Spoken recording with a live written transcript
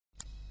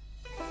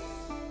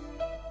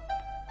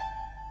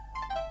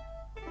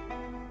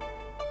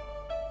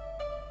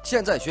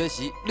现在学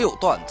习6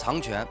段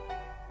长拳，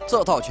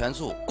这套拳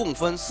术共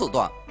分4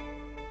段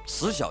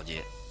，10小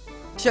节。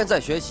现在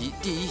学习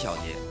第1小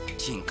节，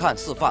请看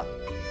示范。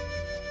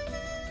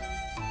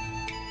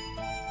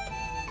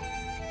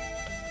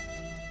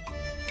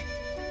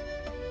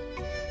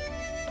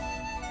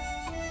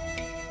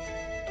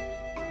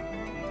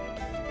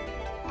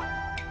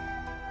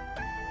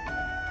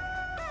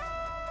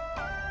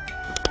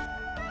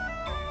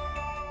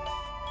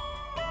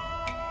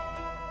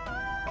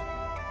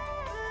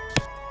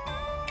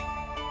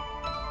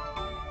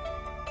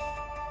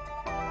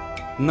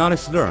 Now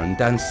let's learn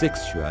Dan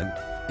 6 Quan.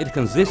 It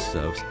consists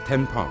of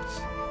 10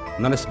 parts.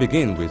 Now let's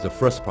begin with the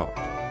first part.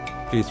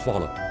 Please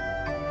follow.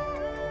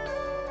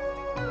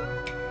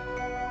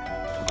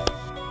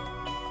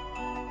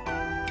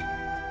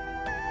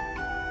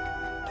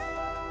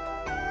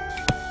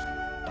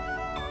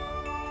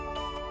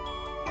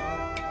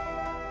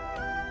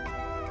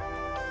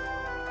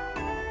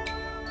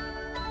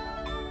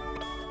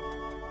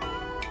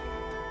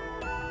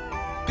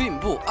 "并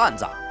步按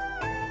掌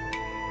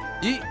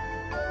，1、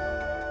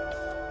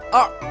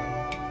2，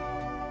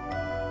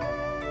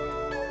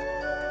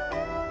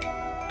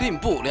并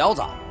步撩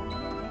掌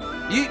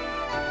，1、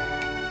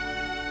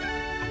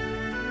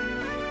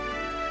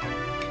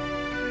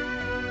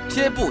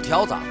贴步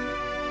挑掌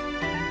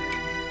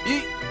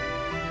，1、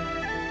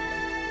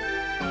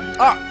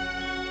2，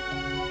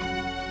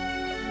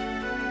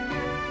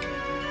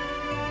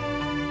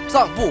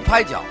上步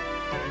拍脚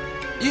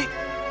，1、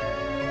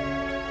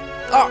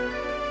2。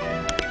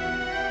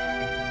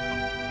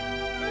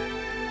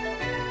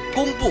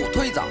 弓步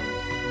推掌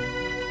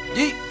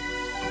，1、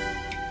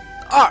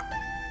2，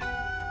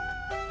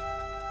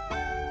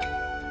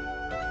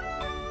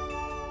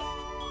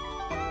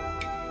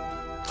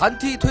弹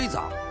踢推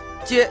掌，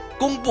接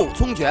弓步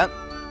冲拳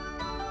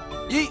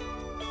，1、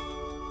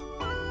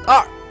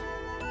2、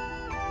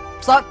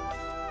3、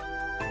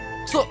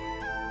4，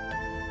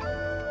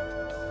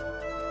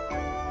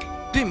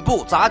并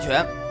步砸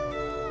拳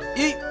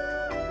，1、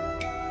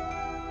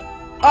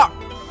2。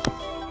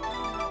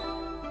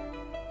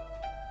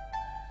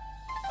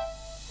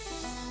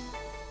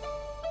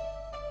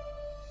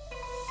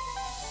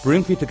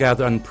 Bring feet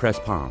together and press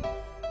palm.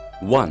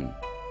 1,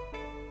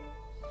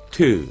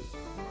 2.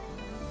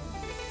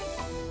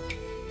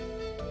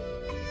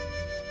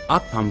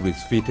 Up palm with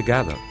feet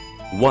together.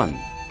 1.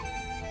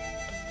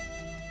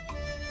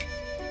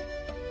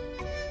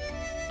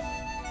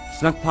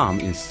 Snug palm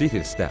in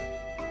seated step.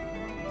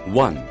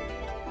 1,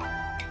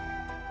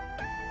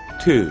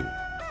 2.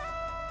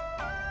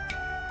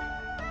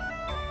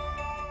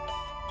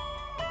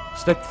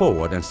 Step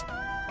forward and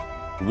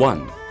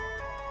 1,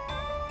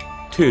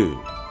 2.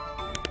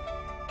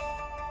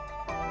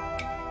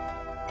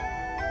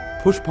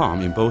 Push palm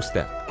in both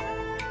steps.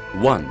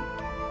 1,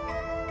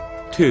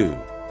 2.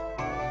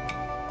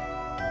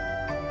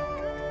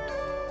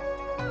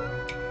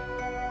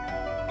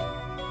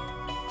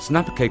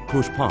 Snap kick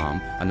push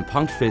palm and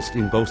punch fist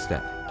in both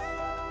steps.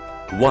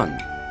 1,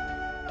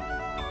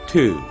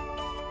 2,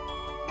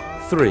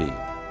 3,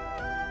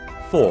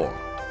 4.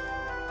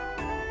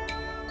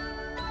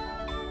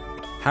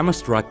 Hammer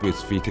strike with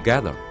feet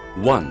together.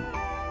 1,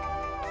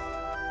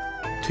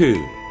 2.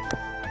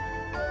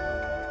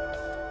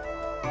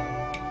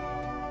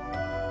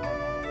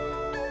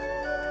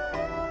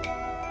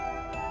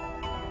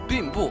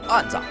 并步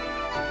按掌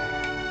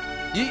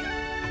，1、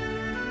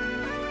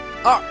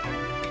2，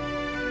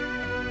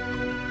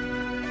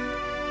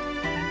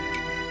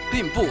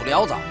并步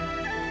撩掌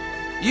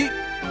，1、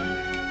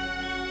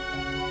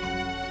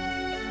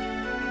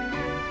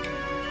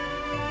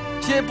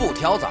贴步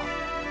挑掌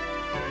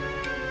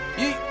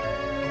，1、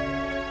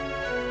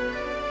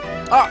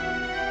2，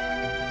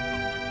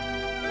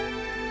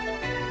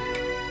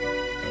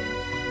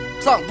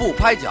上步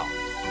拍脚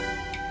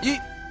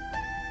，1、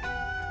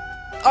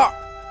2。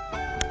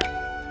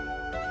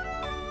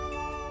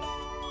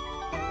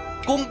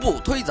 弓步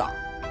推掌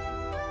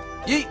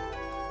，1、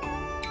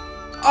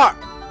2，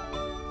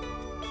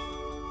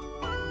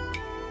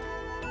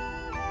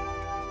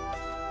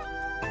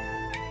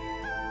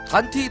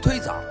弹踢推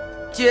掌，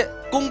接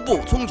弓步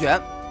冲拳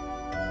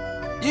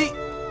，1、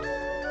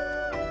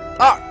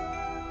2、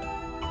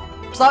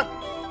3、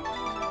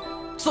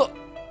4，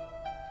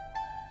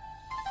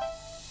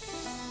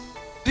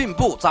并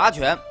步砸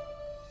拳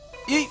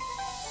，1、2。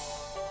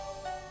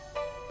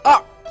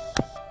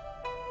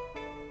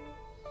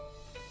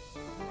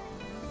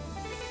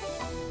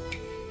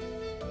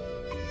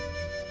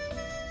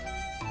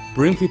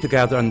 Bring feet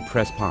together and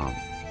press palm.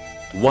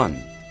 1,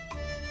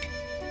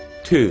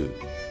 2.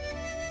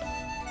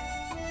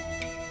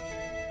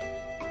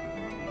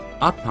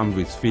 Up palm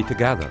with feet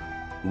together.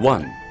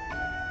 1.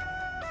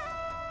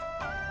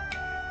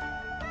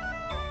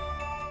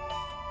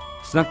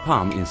 Snug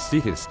palm in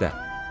seated step.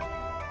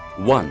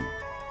 1,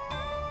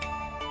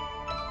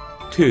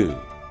 2.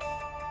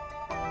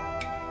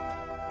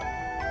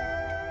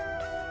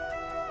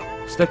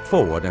 Step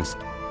forward and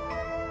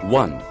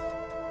 1,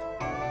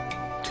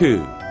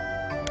 2.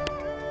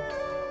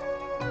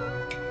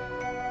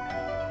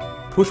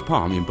 Push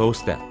palm in both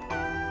steps.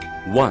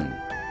 1,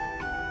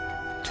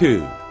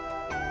 2.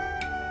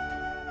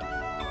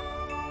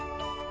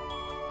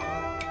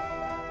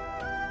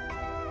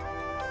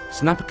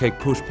 Snap cake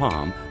push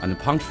palm and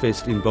punch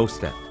fist in both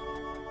steps.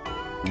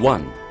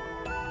 1,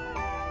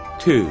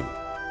 2,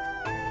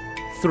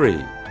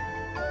 3,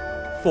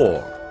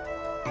 4.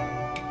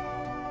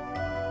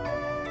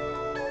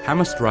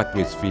 Hammer strike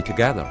with feet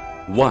together.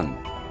 1,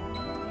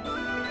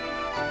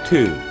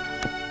 2.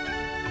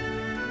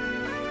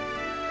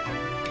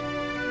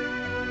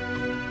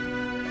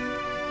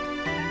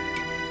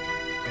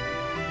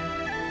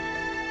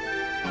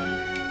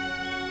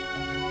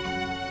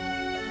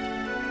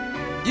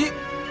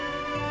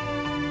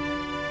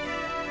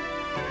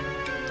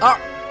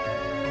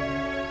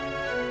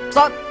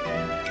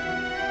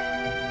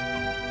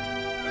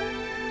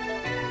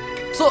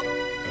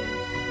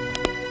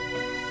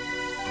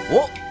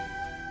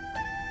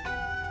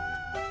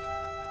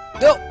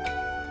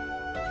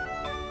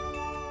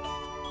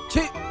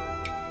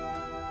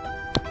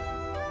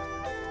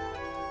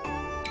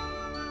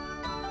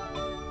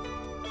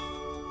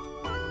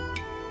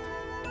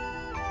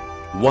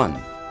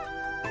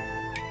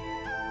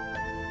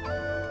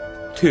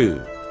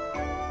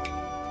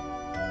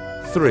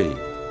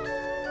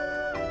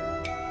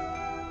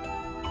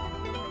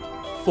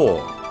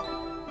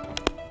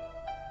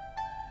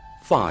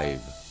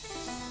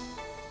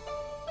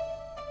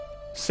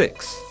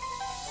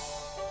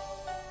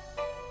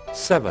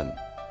 2, 3, 4, 5, 6, 7,